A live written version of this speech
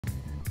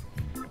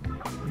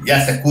Ya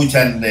se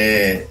escuchan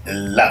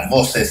las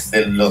voces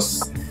de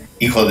los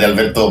hijos de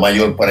Alberto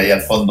Mayol por ahí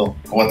al fondo.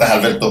 ¿Cómo estás,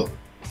 Alberto?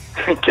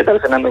 ¿Qué tal,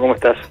 Fernando? ¿Cómo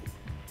estás?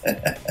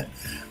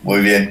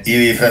 Muy bien.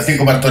 Y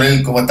Francisco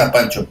Martorell, ¿cómo estás,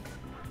 Pancho?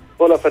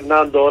 Hola,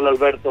 Fernando. Hola,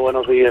 Alberto.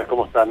 Buenos días.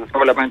 ¿Cómo están?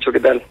 Hola, Pancho. ¿Qué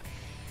tal?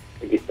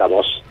 Aquí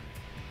estamos.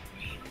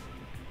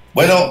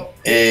 Bueno,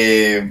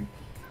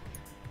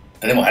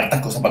 tenemos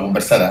hartas cosas para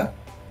conversar, ¿eh?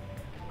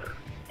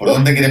 ¿Por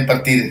dónde quieren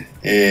partir,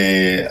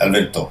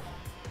 Alberto?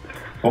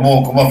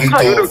 ¿Cómo has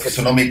visto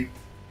Fisonomic?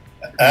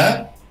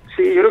 ¿Ah?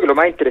 Sí, yo creo que lo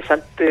más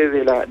interesante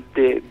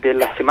de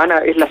la semana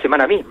es la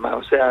semana misma,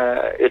 o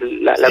sea,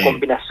 la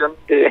combinación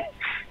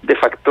de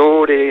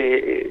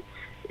factores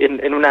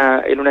en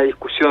una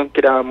discusión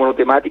que era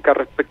monotemática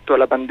respecto a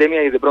la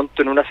pandemia, y de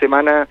pronto en una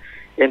semana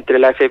entre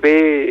la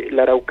AFP,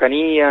 la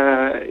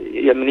Araucanía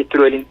y el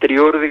ministro del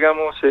Interior,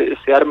 digamos,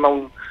 se arma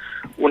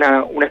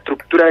una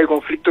estructura de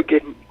conflicto que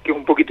es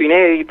un poquito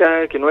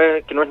inédita, que no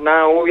es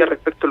nada obvia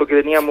respecto a lo que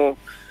veníamos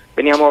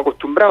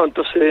acostumbrados.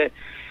 Entonces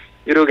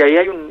yo creo que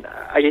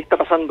ahí está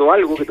pasando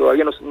algo que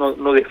todavía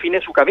no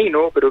define su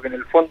camino, pero que en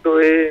el fondo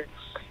es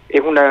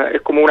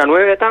como una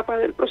nueva etapa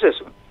del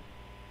proceso.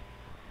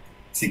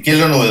 Sí, ¿qué es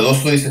lo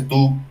novedoso, dices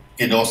tú,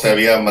 que no se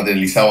había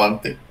materializado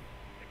antes?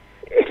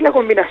 Es la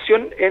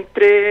combinación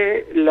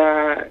entre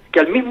que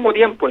al mismo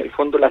tiempo, en el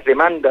fondo, las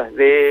demandas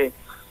de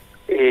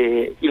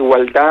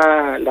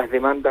igualdad, las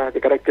demandas de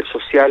carácter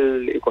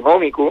social,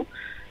 económico,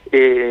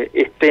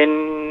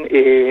 estén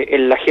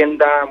en la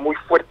agenda muy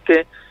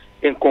fuerte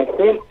en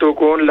conjunto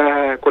con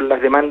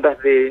las demandas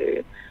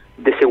de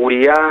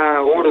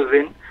seguridad,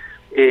 orden,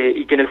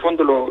 y que en el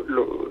fondo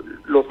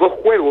los dos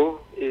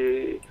juegos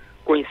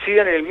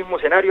coincidan en el mismo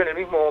escenario, en el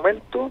mismo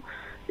momento.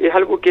 Es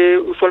algo que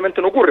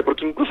usualmente no ocurre,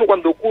 porque incluso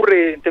cuando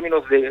ocurre en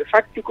términos de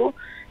fáctico,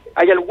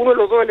 hay alguno de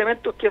los dos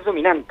elementos que es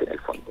dominante en el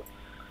fondo.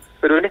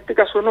 Pero en este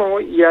caso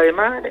no, y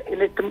además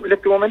en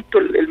este momento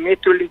el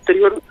ministro del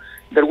Interior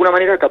de alguna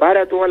manera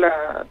acapara todas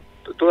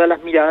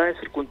las miradas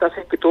en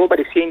circunstancias que todo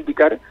parecía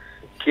indicar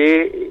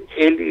que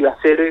él iba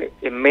a ser,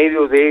 en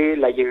medio de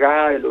la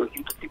llegada de los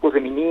distintos tipos de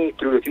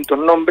ministros, de distintos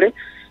nombres,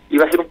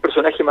 iba a ser un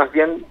personaje más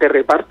bien de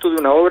reparto de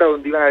una obra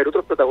donde iban a haber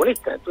otros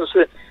protagonistas.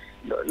 Entonces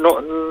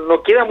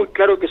no queda muy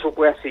claro que eso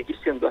pueda seguir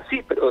siendo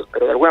así, pero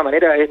de alguna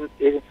manera es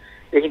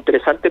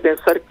interesante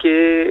pensar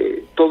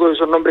que todos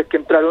esos nombres que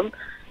entraron,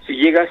 si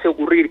llegase a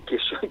ocurrir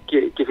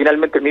que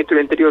finalmente el ministro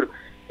del Interior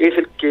es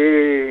el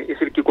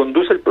que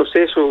conduce el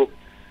proceso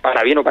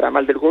para bien o para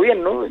mal del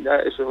gobierno, ya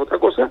eso es otra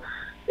cosa,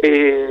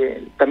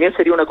 también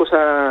sería una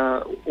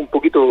cosa un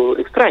poquito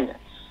extraña.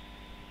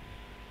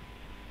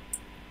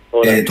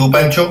 ¿Tú,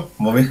 Pancho?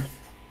 ¿Cómo ves?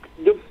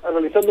 Yo,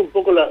 analizando un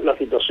poco la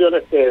situación,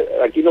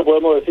 aquí no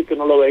podemos decir que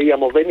no lo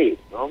veíamos venir,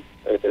 ¿no?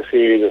 Es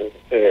decir,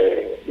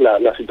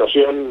 la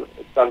situación,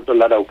 tanto en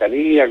la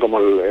Araucanía como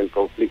el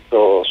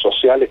conflicto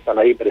social, están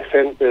ahí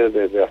presentes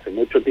desde hace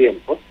mucho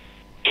tiempo,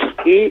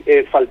 y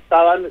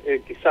faltaban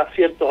quizás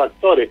ciertos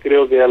actores.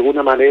 Creo que de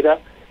alguna manera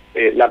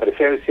la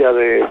presencia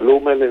de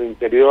Blumen en el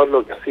Interior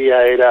lo que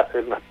hacía era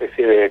hacer una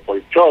especie de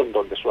colchón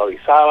donde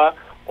suavizaba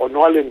o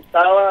no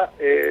alentaba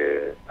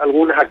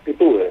algunas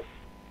actitudes.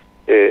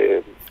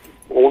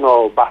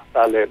 Uno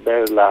basta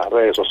ver las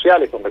redes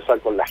sociales, conversar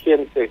con la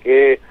gente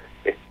que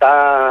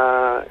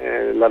está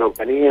en la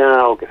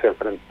Araucanía o que se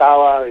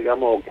enfrentaba,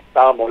 digamos, o que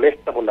estaba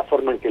molesta por la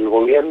forma en que el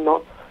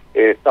gobierno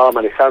estaba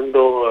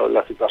manejando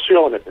la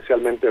situación,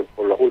 especialmente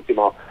por los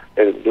últimos,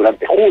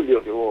 durante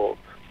julio, que hubo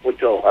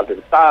muchos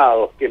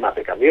atentados, quemas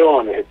de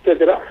camiones,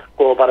 etcétera,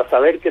 como para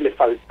saber que le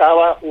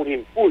faltaba un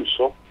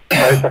impulso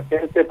a esa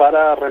gente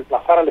para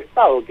reemplazar al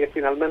Estado, que es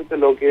finalmente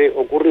lo que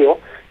ocurrió.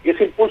 Y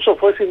ese impulso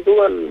fue sin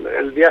duda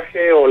el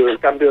viaje o el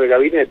cambio de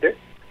gabinete.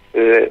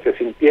 Se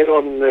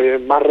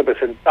sintieron más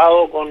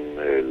representados con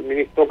el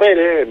ministro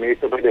Pérez. El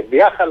ministro Pérez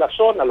viaja a la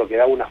zona, lo que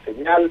da una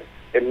señal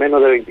en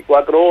menos de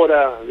 24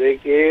 horas de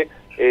que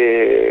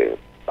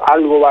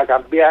algo va a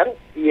cambiar,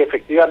 y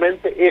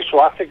efectivamente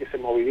eso hace que se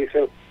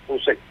movilice un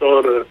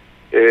sector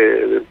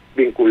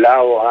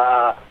vinculado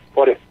a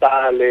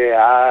forestales,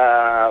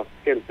 a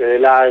gente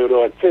del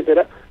agro,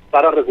 etcétera,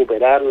 para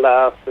recuperar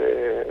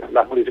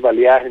las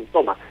municipalidades en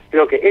toma.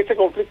 Creo que ese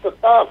conflicto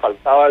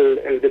faltaba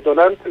el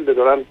detonante. El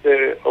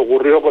detonante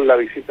ocurrió con la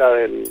visita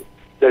del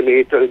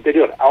ministro del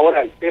Interior.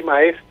 Ahora el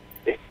tema es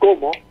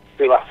cómo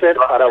se va a hacer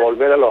para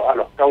volver a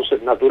los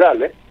cauces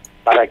naturales,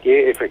 para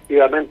que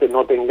efectivamente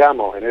no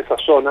tengamos en esa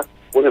zona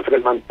un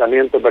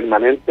enfrentamiento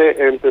permanente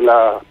entre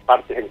las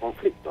partes en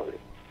conflicto.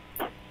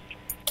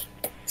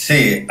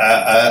 Sí,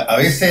 a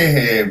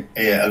veces,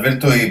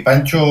 Alberto y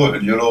Pancho,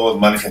 yo lo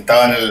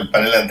manifestaba en el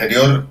panel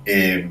anterior,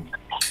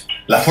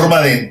 la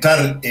forma de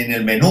entrar en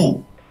el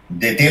menú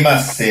de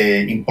temas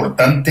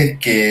importantes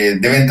que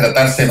deben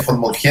tratarse de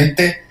forma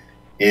urgente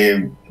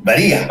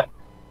varía.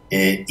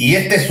 Y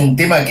este es un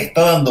tema que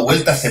está dando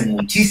vuelta hace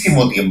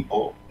muchísimo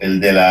tiempo, el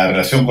de la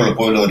relación con los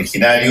pueblos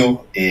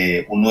originarios,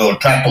 un nuevo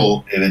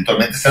trato.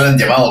 Eventualmente se le han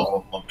llamado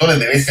como montones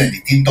de veces en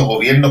distintos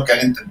gobiernos que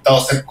han intentado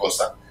hacer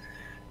cosas,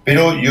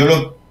 pero yo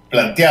lo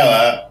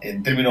planteaba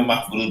en términos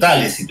más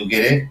brutales, si tú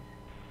quieres,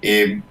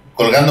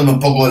 colgándome un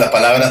poco de las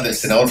palabras del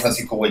senador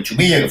Francisco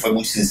Guaychumilla, que fue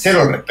muy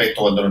sincero al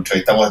respecto cuando lo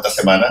entrevistamos esta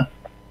semana,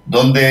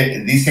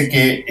 donde dice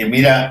que,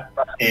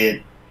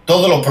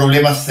 todos los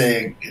problemas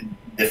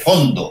de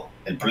fondo,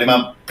 el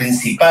problema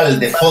principal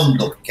de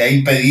fondo que ha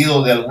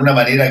impedido de alguna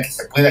manera que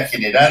se pueda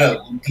generar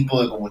algún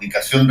tipo de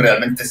comunicación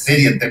realmente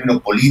seria en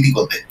términos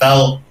políticos de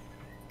Estado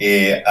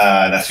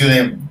a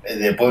naciones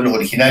de pueblos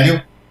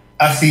originarios,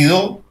 ha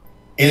sido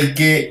el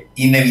que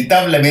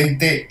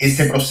inevitablemente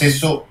ese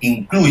proceso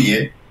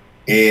incluye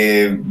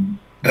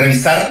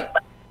revisar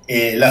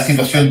la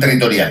situación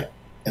territorial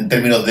en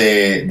términos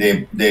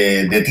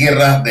de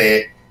tierras,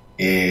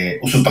 de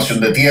usurpación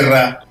de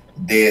tierra,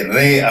 de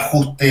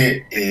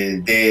reajuste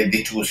de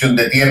distribución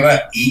de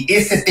tierra, y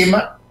ese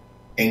tema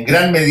en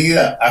gran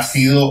medida ha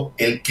sido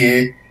el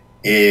que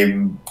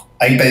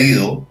ha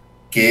impedido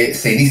que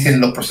se inicien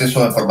los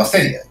procesos en forma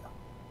seria.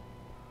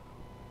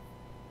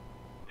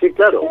 Sí,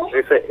 claro,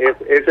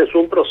 ese es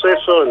un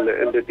proceso,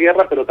 el de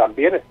tierra, pero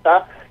también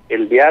está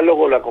el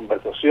diálogo, la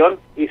conversación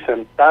y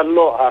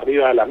sentarlo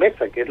arriba de la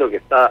mesa, que es lo que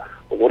está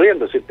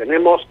ocurriendo. Es decir,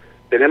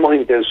 tenemos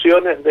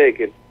intenciones de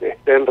que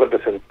estén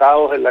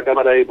representados en la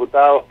Cámara de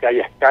Diputados, que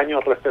haya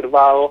escaños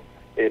reservados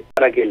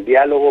para que el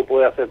diálogo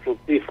pueda ser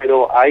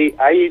fructífero.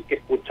 Hay que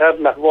escuchar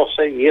las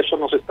voces y eso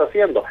no se está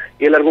haciendo.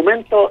 Y el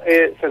argumento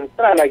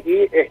central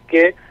aquí es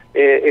que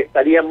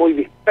estaría muy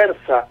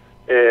dispersa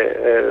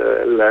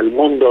el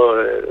mundo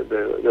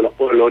de los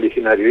pueblos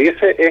originarios. Y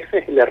ese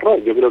es el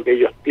error. Yo creo que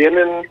ellos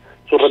tienen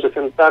sus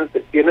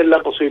representantes, tienen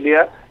la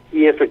posibilidad,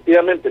 y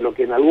efectivamente lo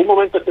que en algún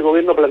momento este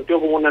gobierno planteó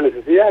como una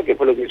necesidad, que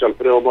fue lo que hizo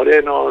Alfredo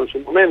Moreno en su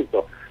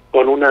momento,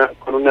 con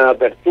una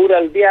apertura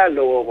al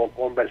diálogo, con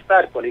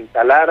conversar, con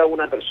instalar a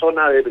una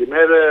persona de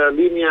primera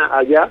línea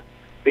allá,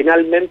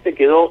 finalmente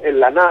quedó en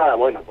la nada.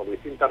 Bueno, por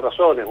distintas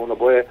razones. Uno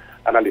puede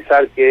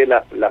analizar que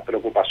las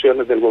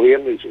preocupaciones del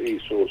gobierno y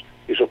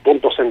sus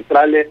puntos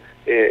centrales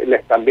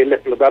también le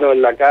explotaron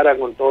en la cara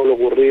con todo lo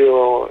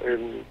ocurrido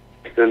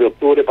desde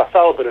octubre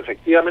pasado, pero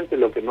efectivamente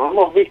lo que no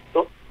hemos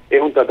visto es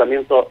un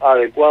tratamiento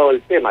adecuado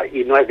del tema,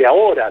 y no es de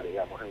ahora,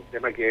 digamos, es un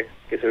tema que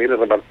se viene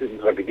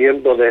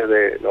repitiendo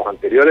desde los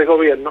anteriores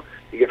gobiernos,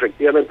 y que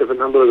efectivamente,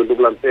 Fernando, lo que tú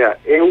planteas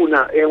es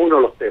uno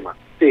de los temas.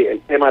 Sí, el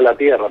tema de la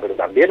tierra, pero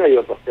también hay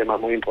otros temas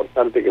muy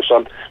importantes que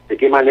son de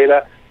qué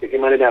manera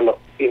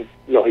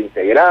los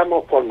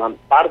integramos, forman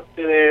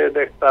parte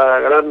de esta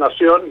gran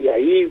nación, y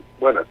ahí,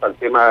 bueno, está el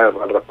tema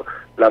de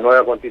la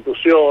nueva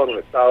Constitución, un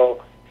Estado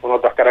con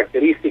otras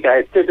características,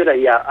 etcétera,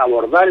 y a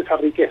abordar esa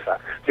riqueza.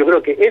 Yo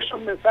creo que esos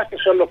mensajes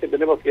son los que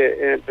tenemos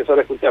que empezar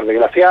a escuchar.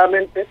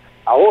 Desgraciadamente,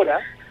 ahora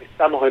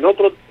estamos en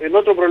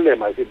otro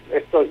problema, es decir,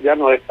 esto ya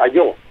no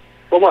estalló.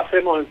 ¿Cómo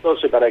hacemos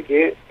entonces para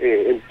que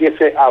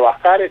empiece a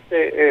bajar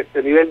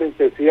este nivel de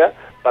intensidad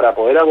para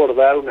poder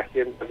abordar una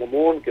agenda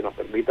común que nos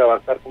permita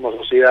avanzar como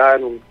sociedad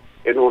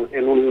en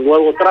un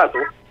nuevo trato,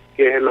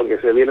 que es lo que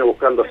se viene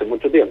buscando hace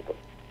mucho tiempo?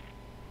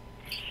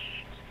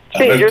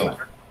 Sí,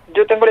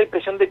 yo tengo la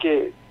impresión de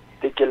que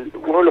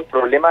uno de los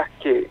problemas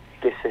que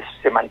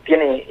se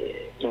mantiene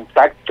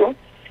intacto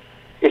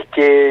es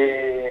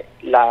que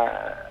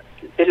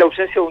es la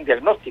ausencia de un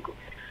diagnóstico.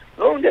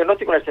 No un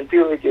diagnóstico en el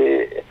sentido de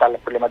que están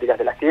las problemáticas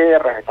de las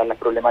tierras, están las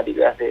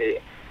problemáticas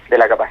de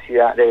la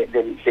capacidad de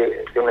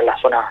una de las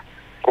zonas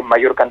con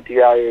mayor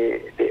cantidad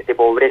de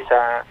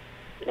pobreza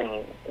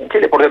en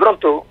Chile. Por de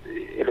pronto,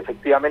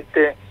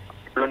 efectivamente,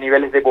 los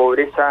niveles de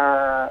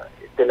pobreza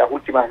de las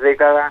últimas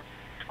décadas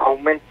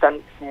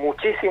aumentan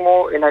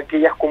muchísimo en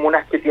aquellas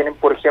comunas que tienen,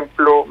 por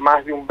ejemplo,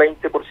 más de un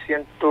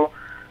 20%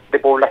 de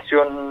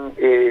población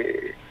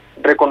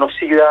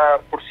reconocida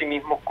por sí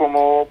mismos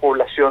como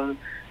población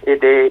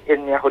de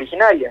etnias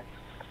originarias.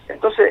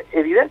 Entonces,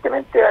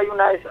 evidentemente hay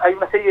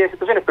una serie de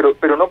situaciones, pero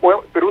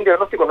un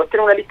diagnóstico no es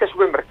tener una lista de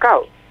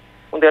supermercados.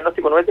 Un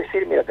diagnóstico no es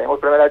decir, mira, tenemos el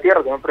problema de la tierra,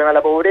 tenemos el problema de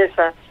la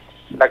pobreza,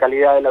 la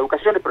calidad de la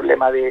educación, el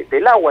problema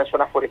del agua en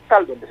zona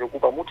forestal, donde se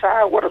ocupa mucha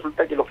agua,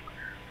 resulta que los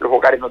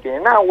hogares no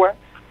tienen agua,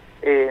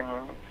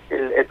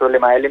 el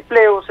problema del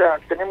empleo, o sea,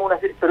 tenemos una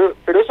serie,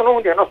 pero eso no es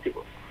un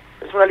diagnóstico,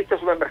 es una lista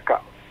de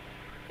supermercados.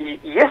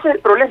 Y ese es el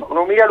problema.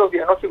 Uno mira los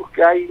diagnósticos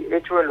que hay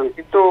hechos en los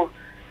distintos,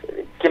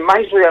 quien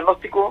más hizo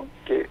diagnóstico,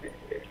 que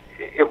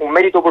es un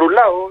mérito por un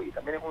lado y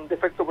también es un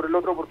defecto por el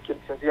otro, porque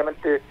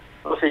sencillamente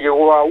no se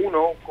llegó a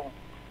uno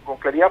con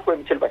claridad, fue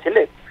Michelle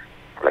Bachelet,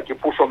 la que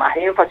puso más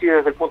énfasis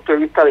desde el punto de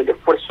vista del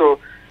esfuerzo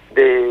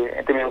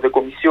en términos de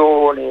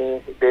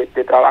comisiones,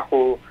 de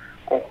trabajo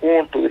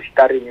conjunto, de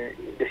citar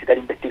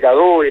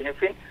investigadores, en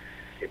fin,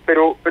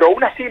 pero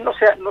aún así no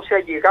se ha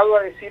llegado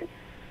a decir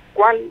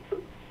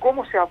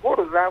cómo se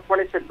aborda, cuál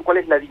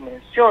es la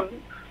dimensión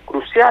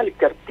crucial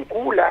que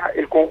articula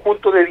el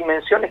conjunto de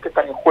dimensiones que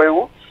están en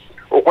juego,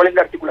 o cuál es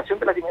la articulación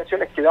de las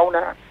dimensiones que da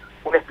una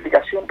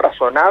explicación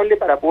razonable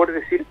para poder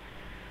decir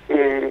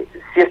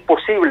si es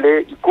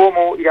posible y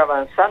cómo ir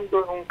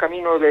avanzando en un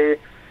camino de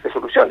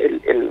solución.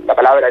 La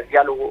palabra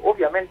diálogo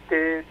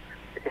obviamente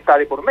está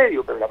de por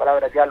medio, pero la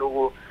palabra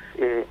diálogo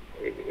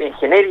en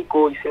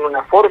genérico y sin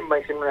una forma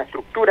y sin una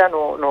estructura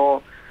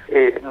no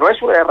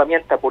es una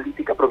herramienta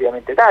política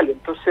propiamente tal.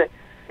 Entonces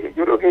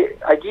yo creo que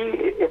aquí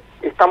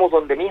estamos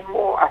donde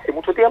mismo hace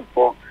mucho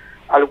tiempo,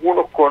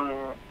 algunos con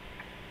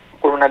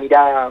una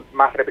mirada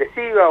más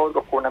represiva,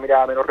 otros con una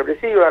mirada menos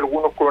represiva,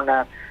 algunos con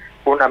una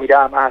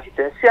mirada más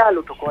asistencial,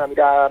 otros con una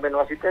mirada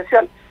menos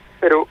asistencial,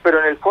 pero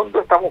en el fondo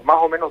estamos más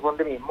o menos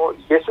donde mismo,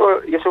 y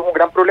eso es un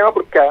gran problema,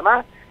 porque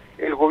además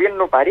el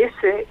gobierno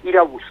parece ir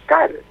a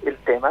buscar el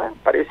tema,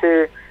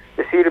 parece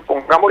decir,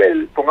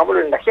 pongámoslo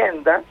en la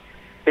agenda,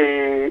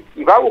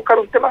 y va a buscar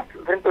un tema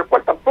frente al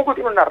cual tampoco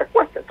tiene una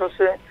respuesta.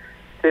 Entonces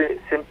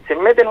se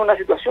mete en una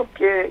situación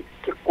que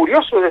es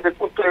curioso desde el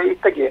punto de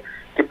vista que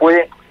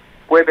puede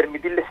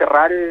permitirle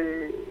cerrar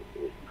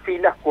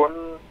filas con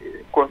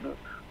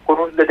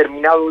un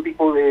determinado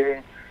tipo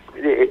de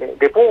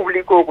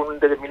público, con una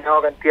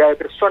determinada cantidad de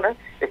personas.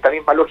 Esta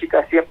misma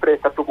lógica siempre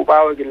está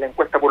preocupado de que en la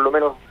encuesta por lo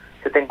menos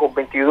se tenga un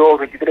 22,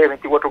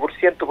 23,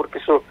 24%, porque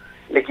eso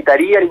le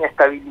quitaría la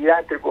inestabilidad,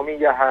 entre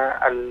comillas,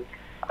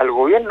 al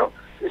gobierno.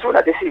 Es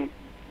una tesis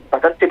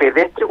bastante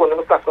pedestre cuando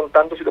uno está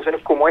afrontando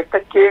situaciones como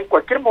estas, que en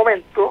cualquier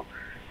momento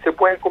se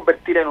pueden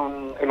convertir en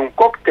un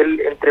cóctel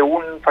entre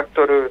un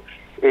factor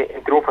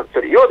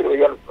y otro.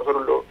 Ya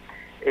nosotros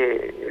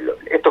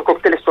estos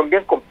cócteles son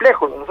bien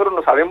complejos. Nosotros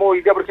no sabemos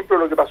hoy día, por ejemplo,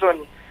 lo que pasó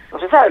no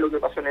se sabe lo que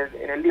pasó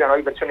en el Líbano.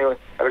 Hay versiones,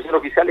 la versión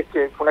oficial es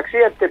que fue un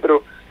accidente,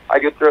 pero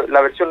hay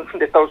la versión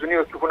de Estados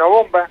Unidos que fue una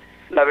bomba,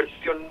 la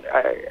versión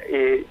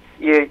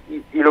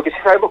y lo que sí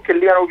sabemos es que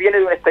el Líbano viene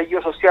de un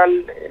estallido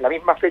social en la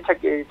misma fecha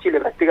que Chile,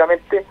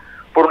 prácticamente,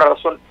 por una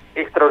razón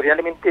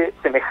extraordinariamente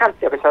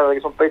semejante, a pesar de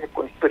que son países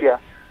con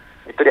historias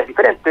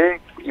diferentes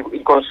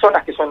y con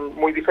zonas que son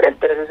muy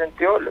diferentes en ese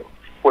sentido,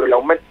 por el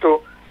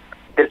aumento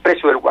del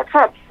precio del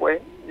WhatsApp,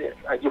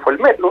 aquí fue el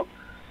metro,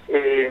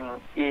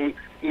 y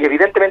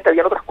evidentemente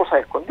habían otras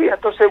cosas escondidas.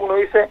 Entonces uno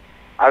dice,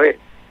 a ver,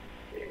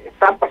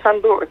 están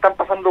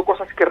pasando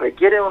cosas que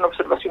requieren una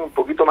observación un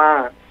poquito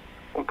más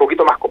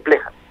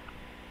compleja.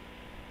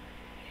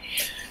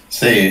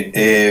 Sí,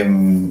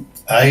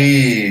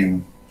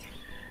 hay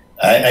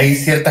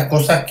ciertas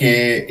cosas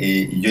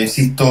que yo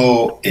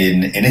insisto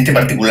en este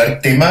particular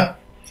tema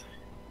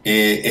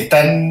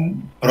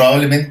están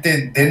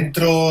probablemente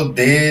dentro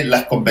de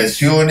las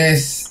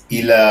convenciones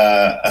y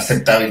la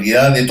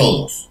aceptabilidad de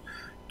todos.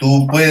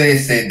 Tú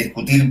puedes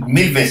discutir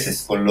 1000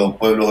 veces con los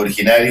pueblos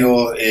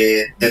originarios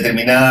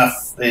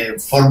determinadas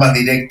formas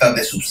directas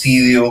de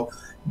subsidio,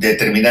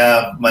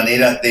 determinadas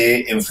maneras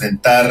de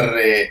enfrentar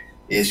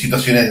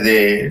situaciones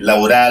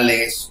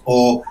laborales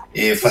o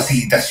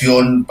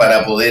facilitación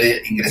para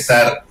poder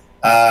ingresar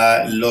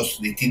a los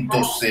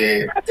distintos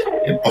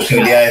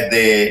posibilidades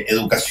de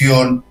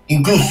educación,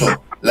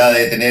 incluso la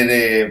de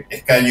tener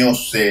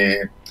escaños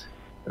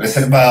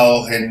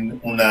reservados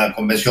en una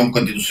convención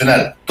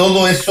constitucional.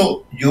 Todo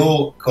eso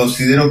yo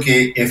considero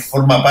que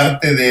forma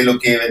parte de lo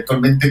que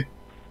eventualmente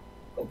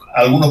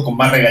algunos con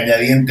más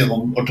regañadientes,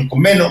 otros con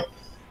menos,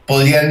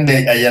 podrían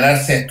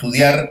allanarse a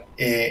estudiar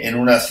en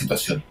una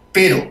situación.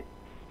 Pero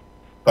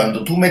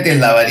cuando tú metes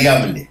la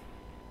variable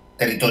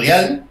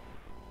territorial,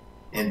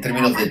 en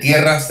términos de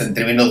tierras, en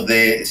términos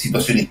de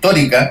situación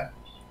histórica,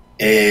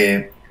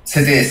 se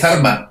te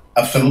desarma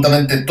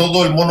absolutamente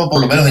todo el mono,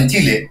 por lo menos en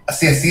Chile,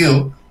 así ha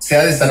sido, se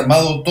ha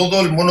desarmado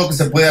todo el mono que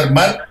se puede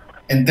armar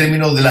en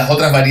términos de las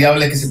otras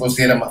variables que se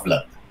consideran más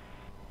blandas.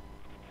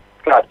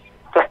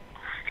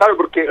 Claro,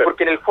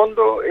 porque en el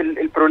fondo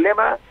el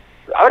problema,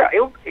 ahora,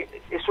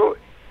 eso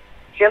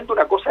siendo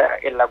una cosa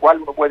en la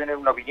cual uno puede tener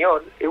una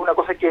opinión, es una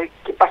cosa que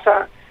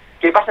pasa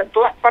en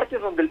todas partes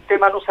donde el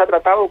tema no se ha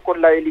tratado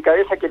con la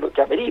delicadeza que lo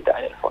que amerita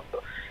en el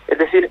fondo. Es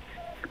decir,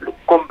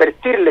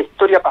 convertir la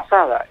historia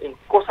pasada en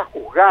cosas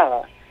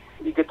juzgadas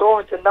y que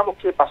todos entendamos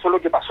que pasó lo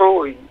que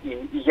pasó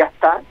y ya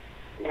está,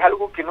 es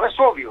algo que no es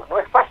obvio, no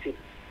es fácil.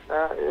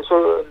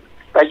 Eso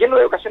está lleno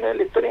de ocasiones en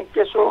la historia en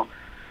que eso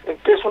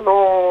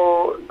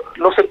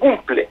no se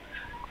cumple.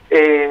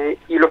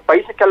 Y los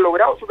países que han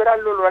logrado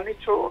superarlo lo han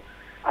hecho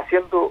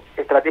haciendo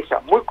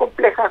estrategias muy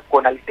complejas,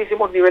 con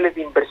altísimos niveles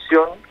de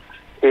inversión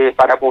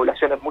para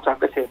poblaciones muchas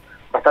veces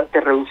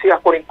bastante reducidas,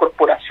 por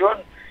incorporación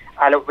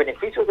a los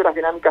beneficios de las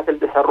dinámicas del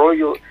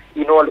desarrollo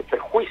y no a los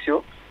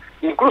perjuicios,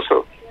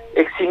 incluso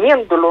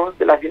eximiéndolos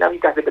de las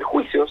dinámicas de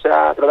perjuicio, o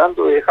sea,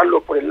 tratando de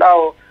dejarlos por el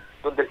lado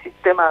donde el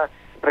sistema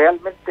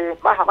realmente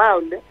es más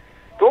amable.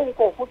 Todo un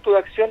conjunto de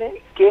acciones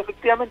que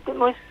efectivamente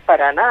no es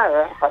para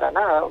nada,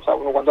 o sea,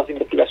 uno cuando hace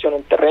investigación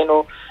en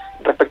terreno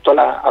respecto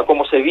a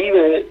cómo se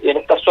vive en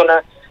esta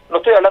zona, no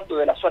estoy hablando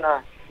de la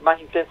zona más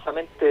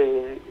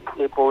intensamente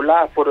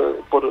poblada por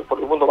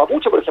el mundo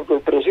mapuche, por ejemplo,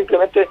 pero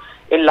simplemente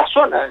en la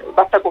zona,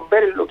 basta con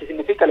ver lo que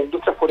significa la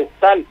industria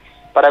forestal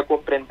para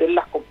comprender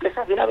las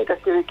complejas dinámicas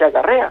que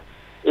acarrea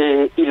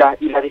y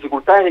las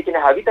dificultades de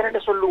quienes habitan en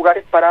esos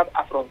lugares para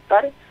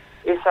afrontar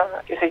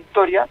esa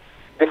historia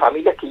de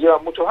familias que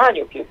llevan muchos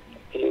años, que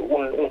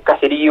un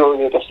caserío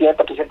de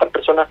 200, 300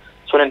 personas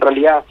son en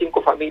realidad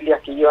 5 familias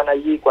que llevan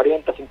allí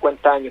 40,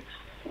 50 años.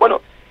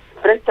 Bueno,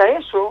 frente a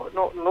eso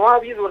no ha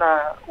habido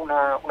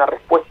una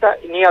respuesta,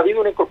 ni ha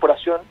habido una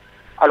incorporación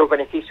a los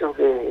beneficios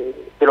de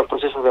los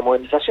procesos de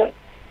modernización.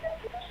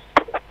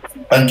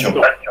 Pancho.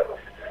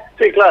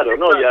 Sí, claro,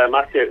 ¿no? Y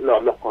además que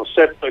los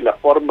conceptos y la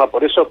forma,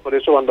 por eso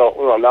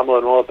cuando hablamos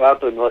de nuevo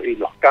trato y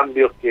los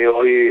cambios que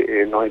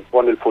hoy nos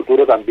impone el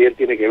futuro también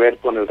tiene que ver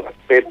con el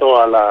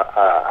respeto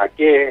a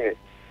qué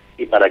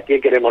y para qué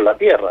queremos la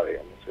tierra,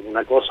 digamos.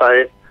 Una cosa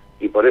es,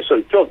 y por eso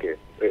el choque,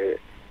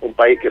 un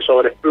país que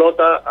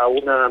sobreexplota a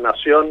una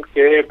nación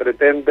que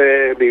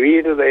pretende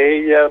vivir de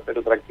ella,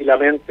 pero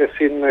tranquilamente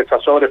sin esa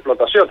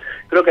sobreexplotación.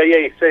 Creo que ahí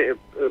hay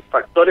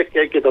factores que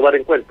hay que tomar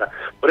en cuenta.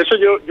 Por eso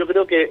yo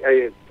creo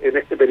que en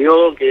este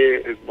periodo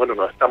que, bueno,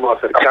 nos estamos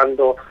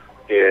acercando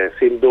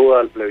sin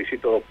duda al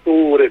plebiscito de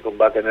octubre,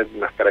 va a tener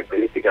unas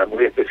características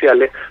muy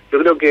especiales, yo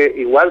creo que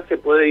igual se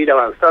puede ir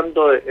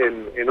avanzando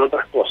en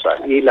otras cosas.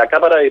 Y la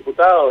Cámara de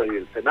Diputados y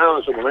el Senado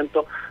en su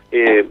momento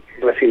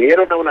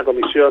recibieron a una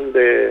comisión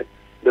de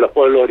los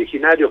pueblos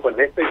originarios con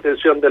esta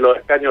intención de los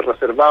escaños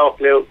reservados.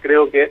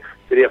 Creo que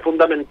sería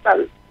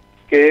fundamental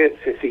que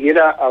se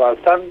siguiera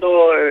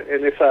avanzando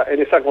en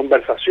esa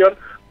conversación,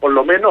 por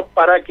lo menos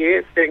para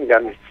que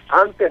tengan,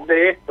 antes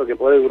de esto, que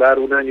puede durar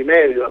 1 año y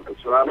medio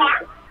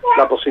aproximadamente,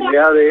 la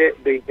posibilidad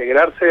de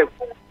integrarse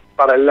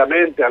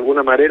paralelamente de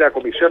alguna manera a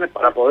comisiones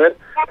para poder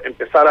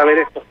empezar a ver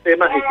estos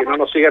temas y que no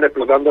nos sigan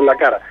explotando en la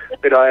cara.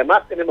 Pero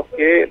además tenemos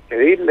que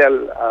pedirle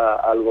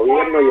al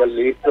gobierno y al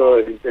ministro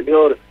del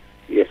Interior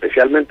y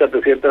especialmente al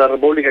presidente de la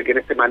República que en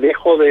este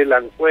manejo de la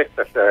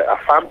encuesta, este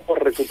afán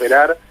por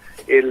recuperar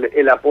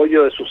el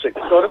apoyo de su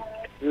sector,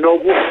 no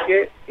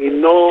busque y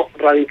no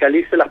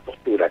radicalice las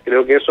posturas.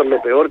 Creo que eso es lo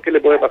peor que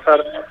le puede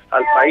pasar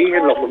al país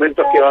en los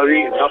momentos que va a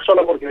vivir, no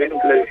solo porque viene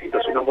un plebiscito,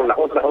 sino por las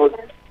otras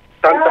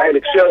tantas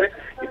elecciones,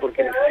 y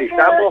porque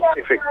necesitamos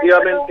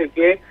efectivamente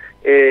que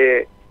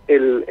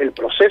el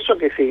proceso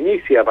que se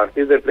inicia a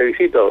partir del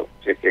plebiscito,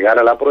 si es que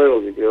gana la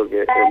prueba, que creo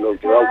que es lo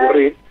que va a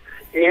ocurrir,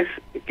 es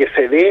que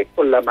se dé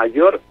con la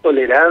mayor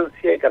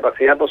tolerancia y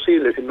capacidad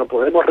posible. Es decir, no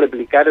podemos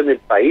replicar en el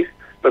país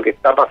lo que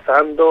está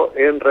pasando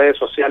en redes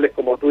sociales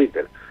como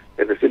Twitter,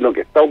 es decir, lo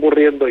que está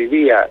ocurriendo hoy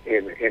día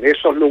en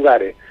esos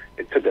lugares,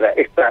 etcétera.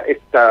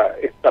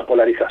 Esta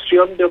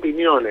polarización de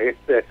opiniones,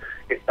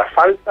 esta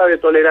falta de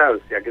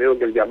tolerancia. Creo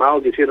que el llamado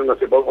que hicieron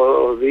hace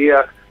pocos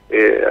días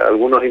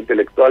algunos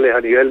intelectuales a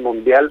nivel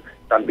mundial,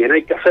 también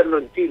hay que hacerlo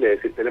en Chile. Es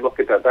decir, tenemos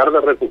que tratar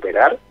de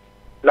recuperar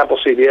la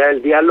posibilidad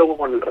del diálogo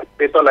con el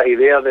respeto a las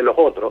ideas de los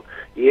otros,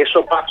 y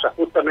eso pasa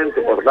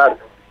justamente por dar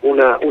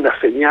una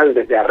señal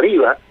desde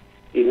arriba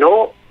y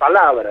no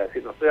palabras. Es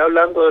decir, no estoy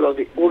hablando de los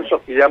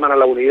discursos que llaman a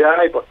la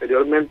unidad y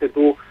posteriormente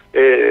tú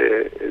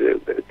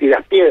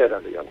tiras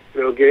piedras, digamos.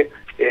 Creo que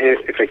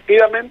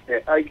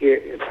efectivamente hay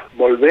que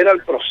volver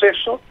al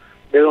proceso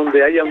de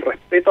donde haya un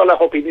respeto a las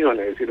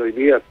opiniones. Es decir, hoy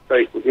día se está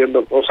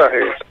discutiendo cosas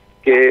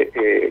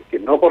que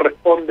no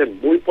corresponden,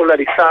 muy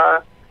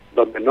polarizadas,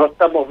 donde no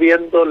estamos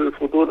viendo el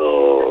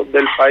futuro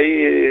del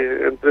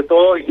país entre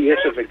todos, y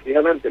eso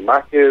efectivamente,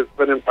 más que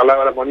suenen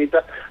palabras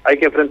bonitas, hay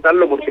que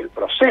enfrentarlo, porque el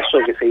proceso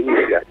que se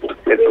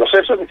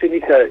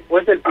inicia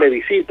después del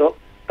plebiscito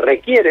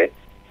requiere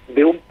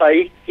de un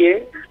país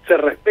que se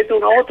respete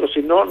uno a otro,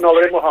 si no, no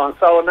habremos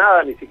avanzado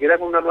nada, ni siquiera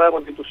con una nueva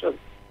constitución.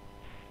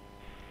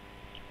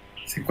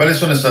 Sí, ¿cuáles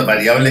son esas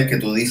variables que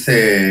tú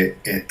dices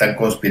están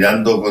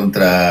conspirando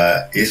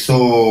contra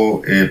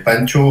eso,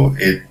 Pancho?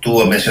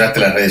 Tú mencionaste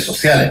las redes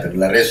sociales, pero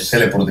las redes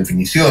sociales, por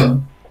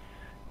definición,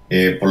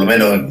 por lo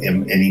menos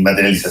en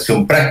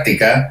inmaterialización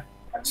práctica,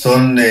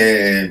 son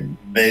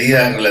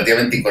medidas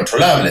relativamente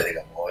incontrolables,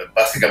 digamos,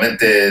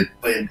 básicamente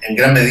en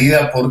gran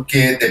medida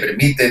porque te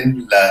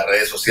permiten las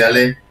redes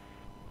sociales,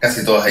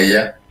 casi todas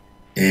ellas,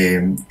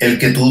 el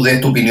que tú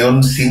des tu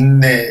opinión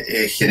sin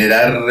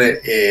generar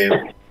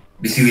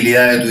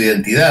visibilidad de tu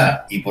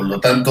identidad, y por lo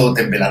tanto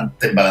te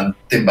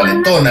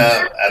envalentona,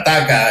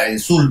 ataca,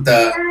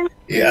 insulta,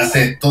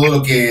 hace todo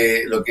lo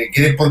que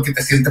quieres porque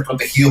te sientes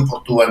protegido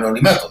por tu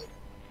anonimato.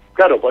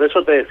 Claro, por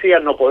eso te decía,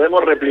 no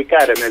podemos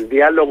replicar en el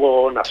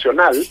diálogo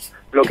nacional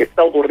lo que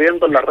está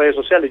ocurriendo en las redes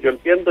sociales. Yo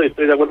entiendo y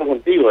estoy de acuerdo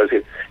contigo, es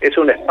decir, es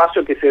un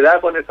espacio que se da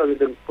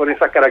con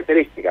esas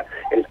características.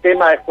 El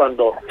tema es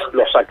cuando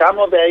lo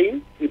sacamos de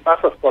ahí y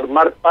pasa a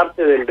formar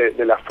parte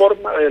de la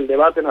forma del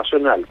debate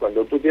nacional.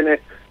 Cuando tú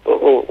tienes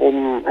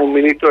un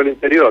ministro del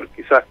Interior,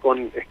 quizás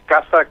con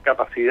escasa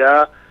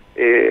capacidad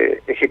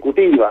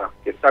ejecutiva,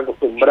 que está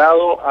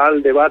acostumbrado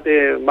al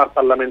debate más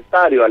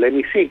parlamentario, al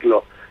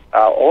hemiciclo,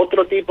 a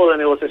otro tipo de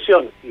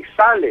negociación, y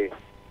sale,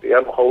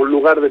 digamos, a un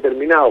lugar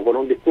determinado con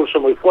un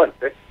discurso muy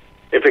fuerte,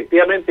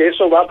 efectivamente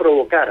eso va a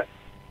provocar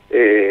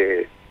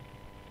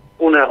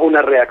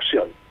una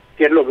reacción.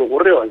 ¿Qué es lo que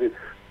ocurrió? Es decir,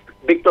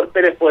 Víctor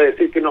Pérez puede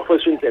decir que no fue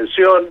su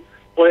intención,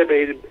 puede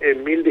pedir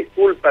 1000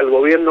 disculpas, el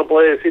gobierno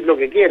puede decir lo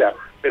que quiera,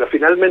 pero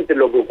finalmente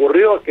lo que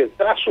ocurrió es que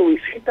tras su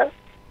visita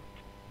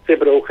se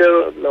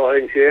produjeron los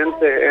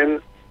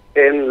incidentes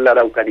en la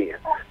Araucanía.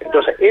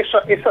 Entonces,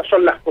 esas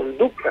son las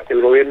conductas que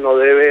el gobierno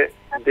debe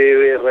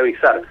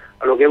revisar.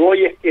 A lo que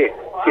voy es que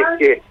si es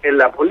que en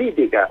la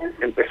política,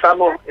 en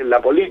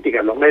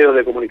los medios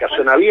de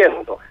comunicación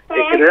abiertos,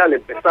 en general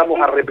empezamos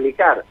a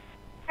replicar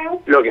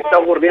lo que está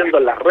ocurriendo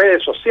en las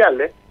redes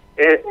sociales,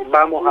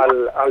 vamos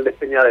al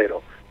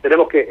despeñadero.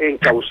 Tenemos que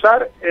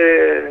encauzar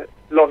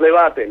los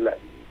debates,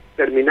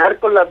 terminar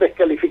con las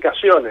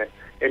descalificaciones,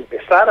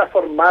 empezar a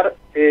formar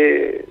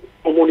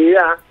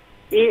comunidad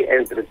y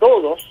entre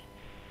todos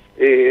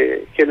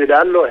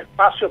generar los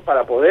espacios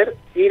para poder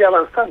ir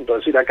avanzando.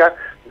 Es decir, acá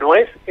no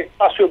es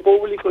espacio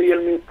público y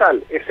el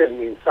MinSal, es el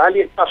MinSal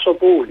y espacio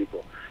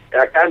público.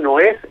 Acá no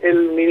es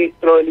el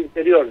ministro del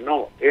Interior,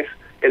 no, es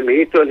el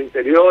ministro del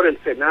Interior, el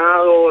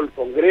Senado, el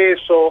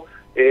Congreso,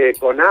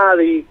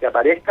 CONADI, que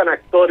aparezcan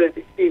actores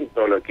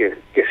distintos, que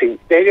se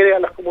integre a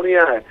las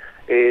comunidades.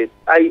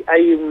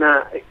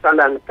 Está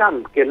la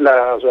ANCAM, que es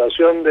la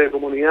Asociación de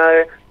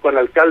Comunidades con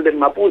Alcaldes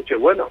Mapuche.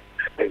 Bueno,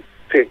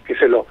 que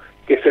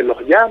se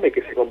los llame,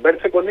 que se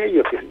converse con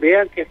ellos, que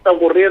vean qué está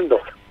ocurriendo,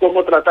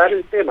 cómo tratar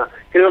el tema.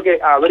 Creo que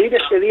abrir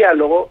ese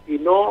diálogo y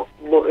no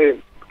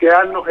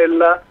quedarnos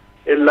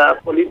en la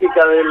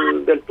política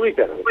del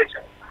Twitter.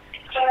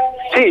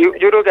 Sí,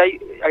 yo creo que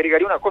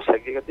agregaría una cosa,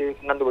 fíjate,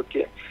 Fernando,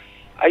 porque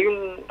hay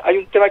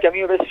un tema que a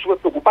mí me parece súper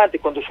preocupante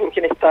cuando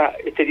surgen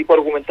este tipo de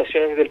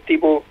argumentaciones del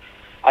tipo: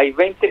 hay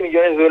 20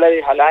 millones de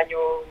dólares al año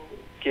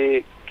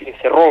que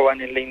se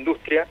roban en la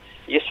industria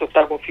y eso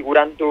está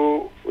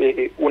configurando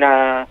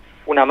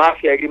una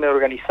mafia de crimen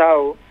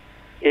organizado,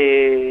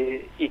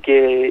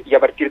 y a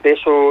partir de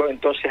eso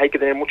entonces hay que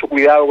tener mucho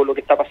cuidado con lo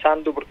que está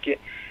pasando, porque,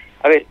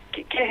 a ver,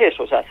 ¿qué es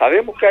eso? O sea,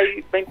 sabemos que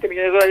hay 20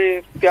 millones de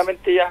dólares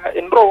efectivamente ya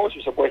en robo,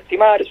 eso se puede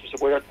estimar, eso se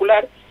puede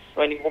calcular,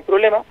 no hay ningún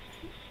problema.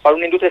 Para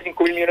una industria de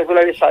 5.000 millones de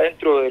dólares está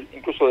dentro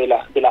incluso de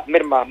las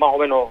mermas más o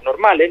menos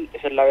normales,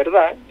 esa es la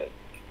verdad.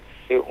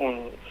 Es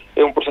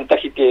un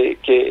porcentaje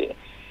que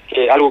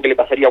algo que le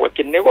pasaría a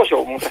cualquier negocio,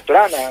 como un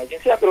restaurante, a quien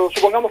sea, pero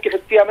supongamos que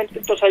efectivamente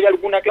entonces hay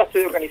alguna clase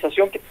de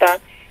organización que está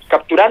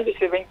capturando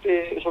esos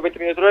 20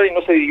 millones de dólares y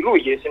no se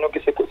diluye, sino que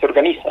se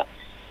organiza.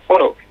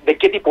 Bueno, ¿de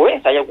qué tipo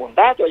es? ¿Hay algún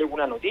dato? ¿Hay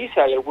alguna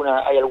noticia? ¿Hay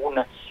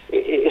alguna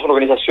es una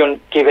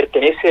organización que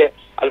pertenece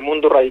al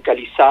mundo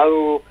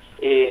radicalizado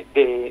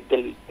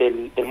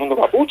del mundo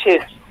mapuche?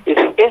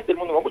 ¿Es del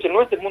mundo mapuche?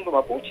 ¿No es del mundo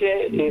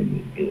mapuche?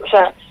 O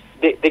sea,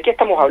 ¿de qué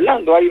estamos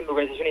hablando? ¿Hay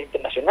organizaciones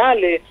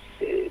internacionales?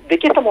 ¿De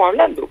qué estamos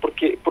hablando?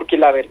 Porque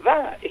la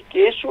verdad es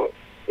que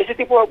ese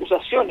tipo de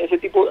acusaciones,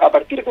 a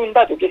partir de un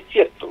dato que es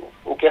cierto,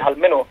 o que es al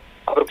menos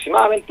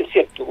aproximadamente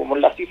cierto, como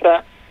la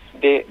cifra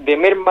de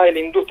merma de la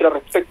industria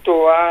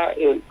respecto a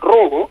el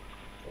robo,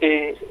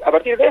 a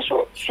partir de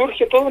eso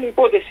surge toda una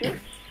hipótesis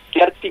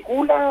que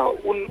articula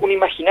un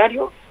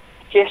imaginario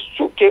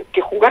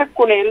que jugar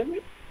con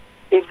él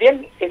es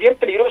bien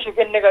peligroso, es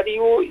bien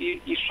negativo y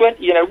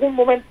en algún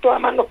momento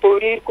además nos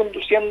podría ir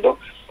conduciendo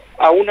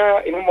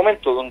en un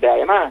momento donde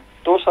además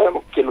todos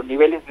sabemos que los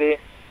niveles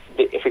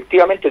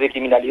efectivamente de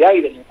criminalidad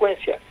y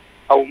delincuencia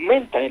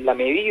aumentan en la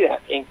medida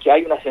en que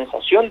hay una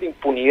sensación de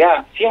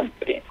impunidad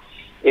siempre.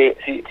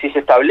 Si se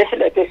establece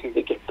la tesis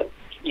de que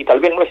y tal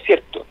vez no es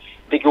cierto,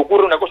 de que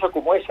ocurre una cosa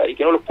como esa y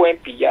que no los pueden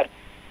pillar,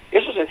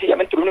 eso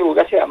sencillamente lo único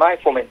que hace además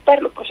es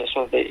fomentar los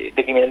procesos de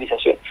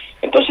criminalización.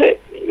 Entonces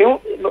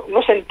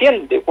no se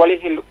entiende cuál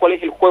es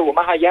el juego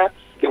más allá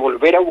de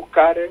volver a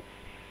buscar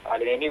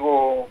al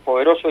enemigo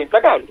poderoso e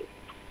implacable.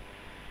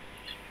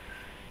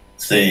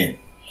 Sí.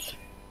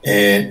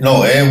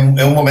 No, es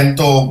un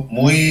momento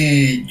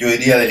muy, yo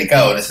diría,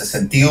 delicado en ese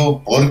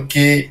sentido,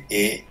 porque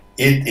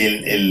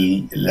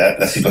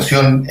la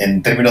situación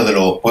en términos de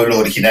los pueblos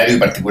originarios y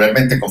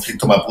particularmente el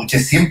conflicto mapuche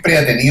siempre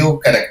ha tenido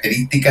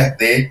características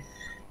de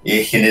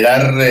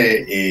generar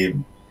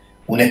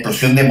una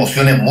explosión de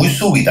emociones muy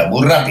súbita,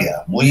 muy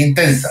rápida, muy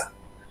intensa.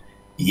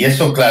 Y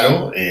eso,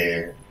 claro,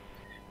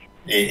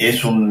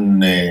 es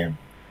un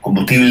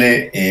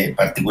combustible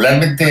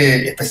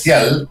particularmente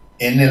especial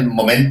en el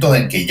momento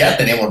en que ya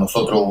tenemos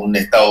nosotros un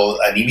estado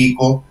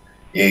anímico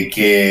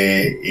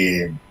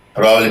que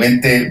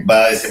probablemente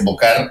va a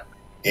desembocar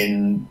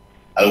en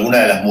alguna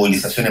de las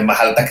movilizaciones más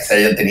altas que se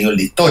hayan tenido en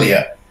la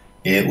historia,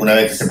 una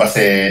vez que se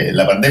pase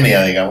la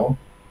pandemia, digamos.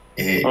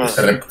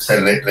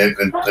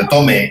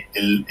 Retome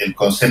el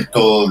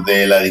concepto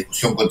de la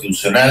discusión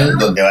constitucional,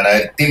 donde van a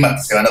haber temas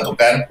que se van a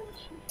tocar,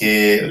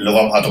 que lo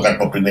vamos a tocar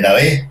por primera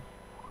vez,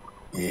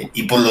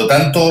 y por lo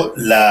tanto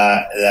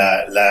la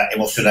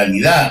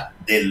emocionalidad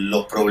de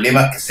los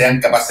problemas que sean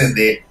capaces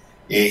de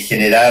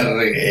generar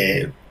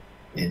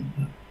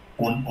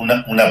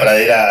una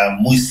pradera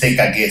muy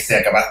seca que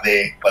sea capaz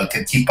de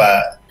cualquier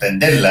chispa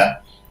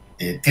tenderla,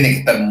 tiene que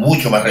estar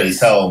mucho más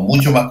revisado,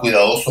 mucho más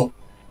cuidadoso,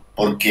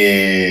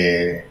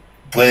 porque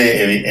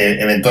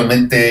puede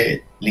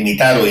eventualmente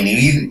limitar o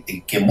inhibir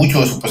que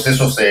muchos de sus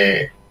procesos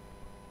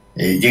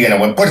lleguen a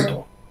buen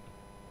puerto.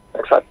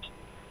 Exacto.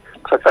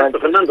 Exactamente,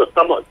 Fernando,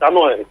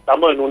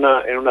 estamos en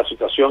una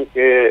situación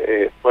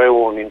que fue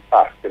un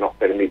impasse que nos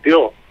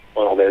permitió,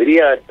 o nos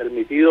debería haber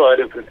permitido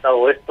haber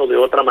enfrentado esto de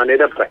otra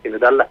manera para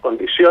generar las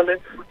condiciones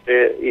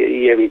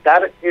y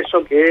evitar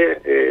eso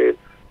que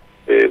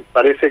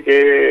parece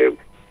que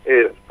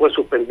fue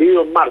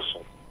suspendido en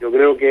marzo. Yo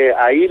creo que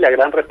ahí la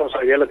gran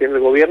responsabilidad la tiene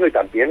el gobierno, y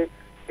también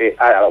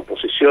a la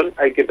oposición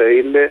hay que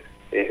pedirle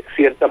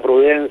cierta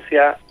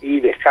prudencia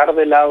y dejar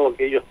de lado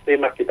aquellos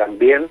temas que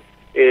también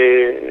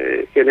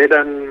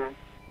generan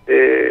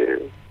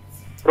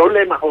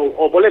problemas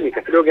o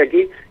polémicas. Creo que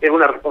aquí es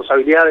una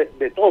responsabilidad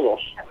de todos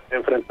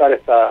enfrentar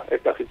esta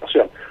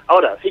situación.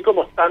 Ahora, así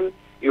como están,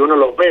 y uno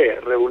los ve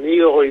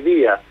reunidos hoy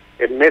día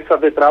en mesas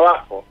de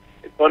trabajo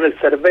con el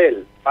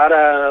CERVEL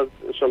para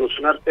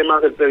solucionar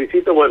temas del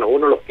plebiscito, bueno,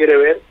 uno los quiere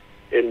ver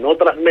en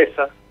otras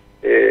mesas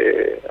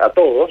a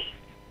todos,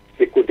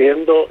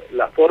 discutiendo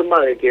la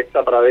forma de que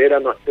esta pradera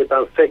no esté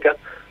tan seca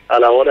a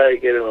la hora de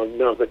que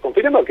nos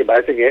desconfinemos, que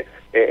parece que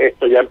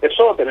esto ya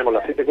empezó, tenemos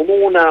las 7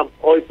 comunas,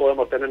 hoy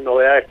podemos tener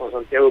novedades con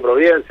Santiago y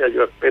Providencia,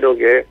 yo espero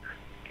que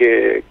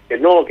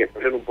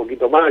esperen un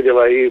poquito más, yo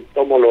ahí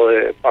tomo lo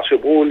de espacio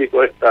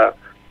público,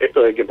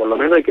 esto de que por lo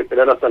menos hay que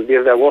esperar hasta el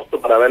 10 de agosto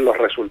para ver los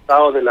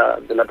resultados de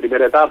la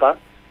primera etapa,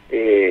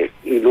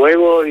 y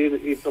luego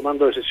ir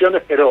tomando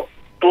decisiones, pero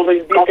todo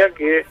indica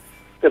que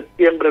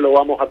septiembre lo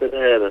vamos a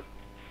tener.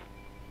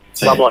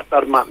 Sí. Vamos a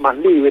estar más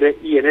libres,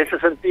 y en ese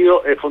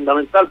sentido es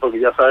fundamental, porque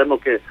ya sabemos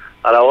que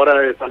a la hora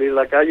de salir a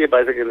la calle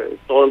parece que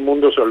todo el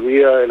mundo se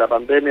olvida de la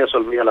pandemia, se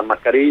olvida de las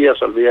mascarillas,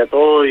 se olvida de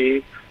todo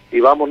y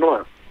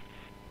vámonos.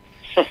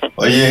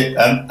 Oye,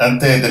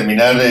 antes de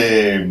terminar,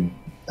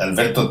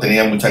 Alberto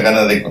tenía muchas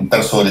ganas de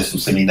contar sobre su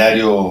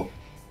seminario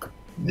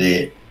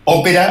de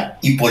ópera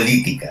y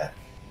política.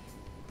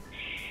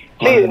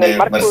 Con, sí, en el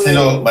marco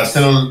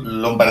Marcelo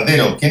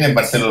Lombardero. ¿Quién es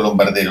Marcelo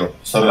Lombardero?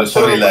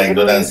 Sobre la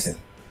ignorancia.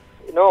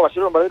 No,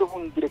 Marcelo Lombardero es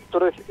un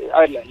director de...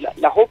 A ver,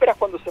 las óperas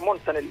cuando se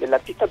montan, el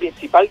artista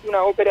principal de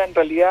una ópera en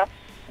realidad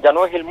ya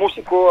no es el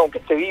músico, aunque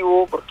esté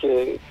vivo,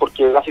 porque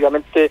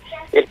básicamente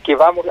el que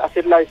va a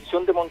hacer la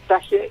decisión de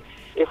montaje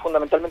es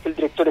fundamentalmente el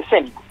director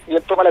escénico, y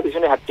él toma las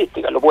decisiones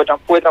artísticas, lo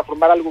puede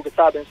transformar algo que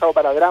estaba pensado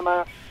para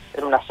drama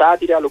en una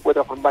sátira, lo puede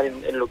transformar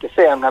en lo que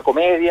sea, en una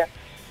comedia.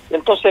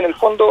 Entonces, en el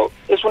fondo,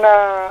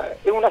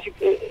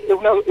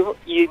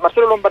 y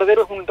Marcelo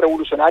Lombardero es un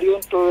revolucionario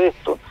dentro de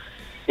esto.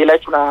 Él ha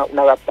hecho una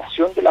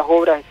adaptación de las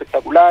obras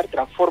espectacular,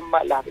 las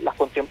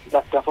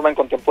transforma en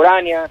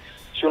contemporáneas.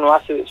 Si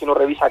uno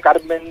revisa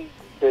Carmen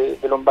de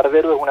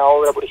Lombardero, es una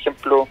obra, por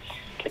ejemplo,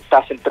 que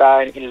está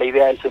centrada en la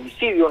idea del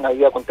femicidio, una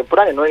idea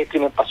contemporánea, no es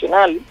crimen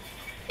pasional.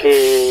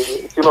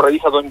 Si uno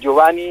revisa Don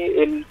Giovanni,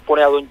 él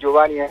pone a Don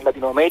Giovanni en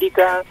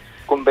Latinoamérica,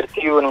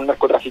 convertido en un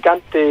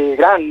narcotraficante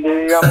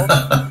grande, digamos.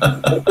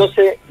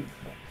 Entonces,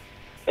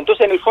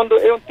 en el fondo,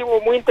 es un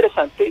tipo muy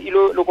interesante, y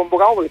lo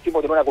convocamos porque el tipo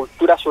tiene una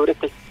cultura sobre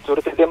este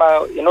tema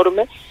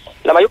enorme.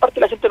 La mayor parte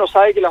de la gente no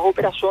sabe que las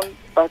óperas son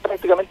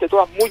prácticamente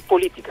todas muy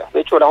políticas.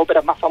 De hecho, las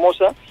óperas más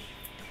famosas,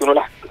 que uno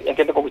las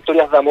entiende como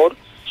historias de amor,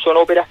 son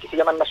óperas que se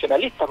llaman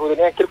nacionalistas, porque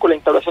tenían que ver con la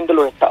instauración de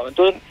los estados.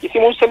 Entonces,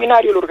 hicimos un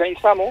seminario, lo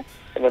organizamos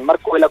en el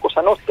marco de la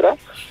Cosa Nostra,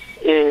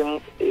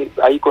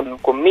 ahí con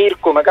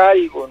Mirko,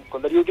 Macari, con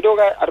Darío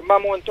Quiroga,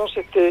 armamos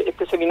entonces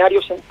este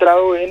seminario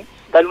centrado en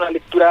darle una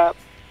lectura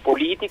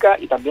política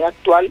y también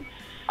actual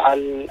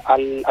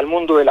al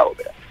mundo de la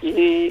ópera.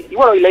 Y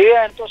bueno, y la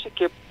idea entonces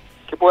que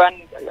puedan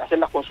hacer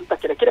las consultas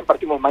que les quieren.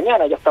 Partimos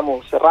mañana, ya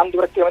estamos cerrando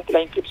prácticamente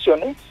las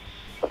inscripciones.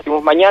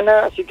 Partimos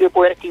mañana, así que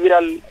pueden escribir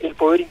al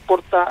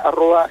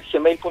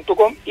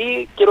elpoderimporta@gmail.com,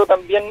 y quiero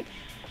también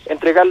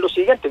entregar lo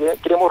siguiente, que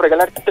queremos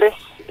regalar tres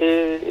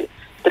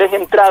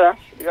entradas,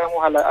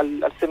 digamos,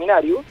 al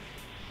seminario,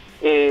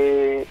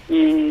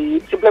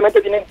 y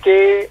simplemente tienen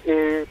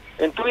que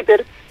en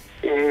Twitter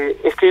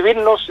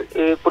escribirnos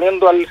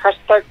poniendo al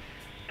hashtag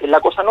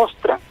La Cosa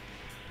Nostra,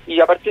 y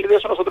a partir de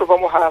eso nosotros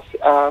vamos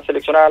a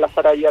seleccionar al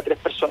azar ahí a 3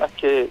 personas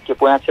que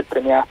puedan ser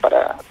premiadas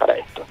para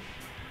esto.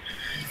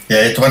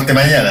 Ya, esto parte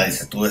mañana,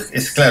 dices tú,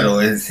 es claro.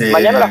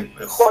 Mañana a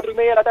las 4:30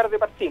 de la tarde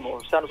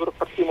partimos, o sea, nosotros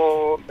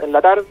partimos en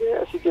la tarde,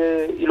 así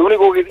que, y lo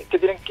único que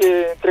tienen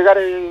que entregar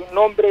es el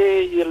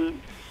nombre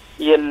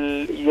y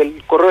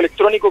el correo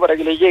electrónico para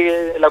que les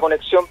llegue la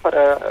conexión,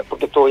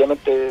 porque esto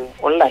obviamente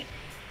online.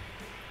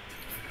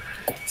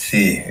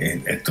 Sí,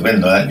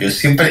 estupendo, ¿eh? Yo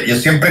siempre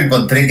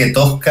encontré que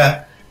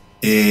Tosca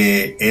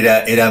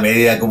era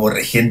medida como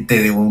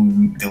regente de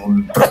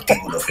un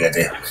prostíbulo,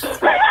 fíjate.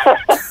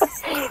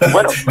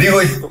 Bueno, digo,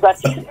 o sea,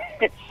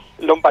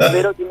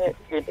 Lombardero tiene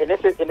en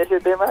ese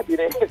tema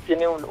tiene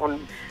un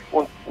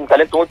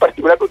talento muy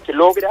particular, porque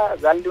logra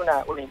darle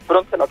una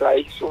impronta. La otra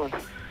vez hizo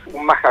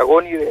un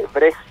mahagoni de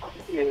Brecht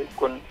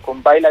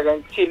con baile acá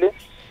en Chile,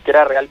 que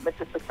era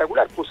realmente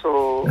espectacular.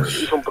 Hizo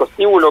un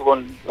prostíbulo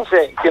con, no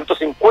sé,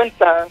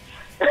 150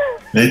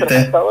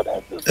 presentadoras.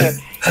 Entonces,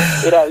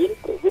 era bien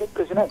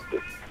impresionante.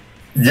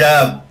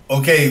 Ya,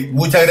 ok.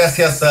 Muchas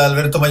gracias,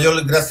 Alberto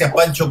Mayol. Gracias,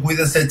 Pancho.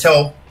 Cuídense.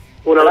 Chao.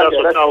 Un abrazo.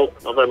 Chao.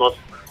 Nos vemos.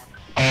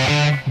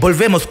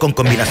 Volvemos con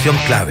Combinación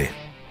Clave.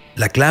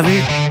 La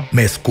clave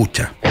me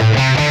escucha.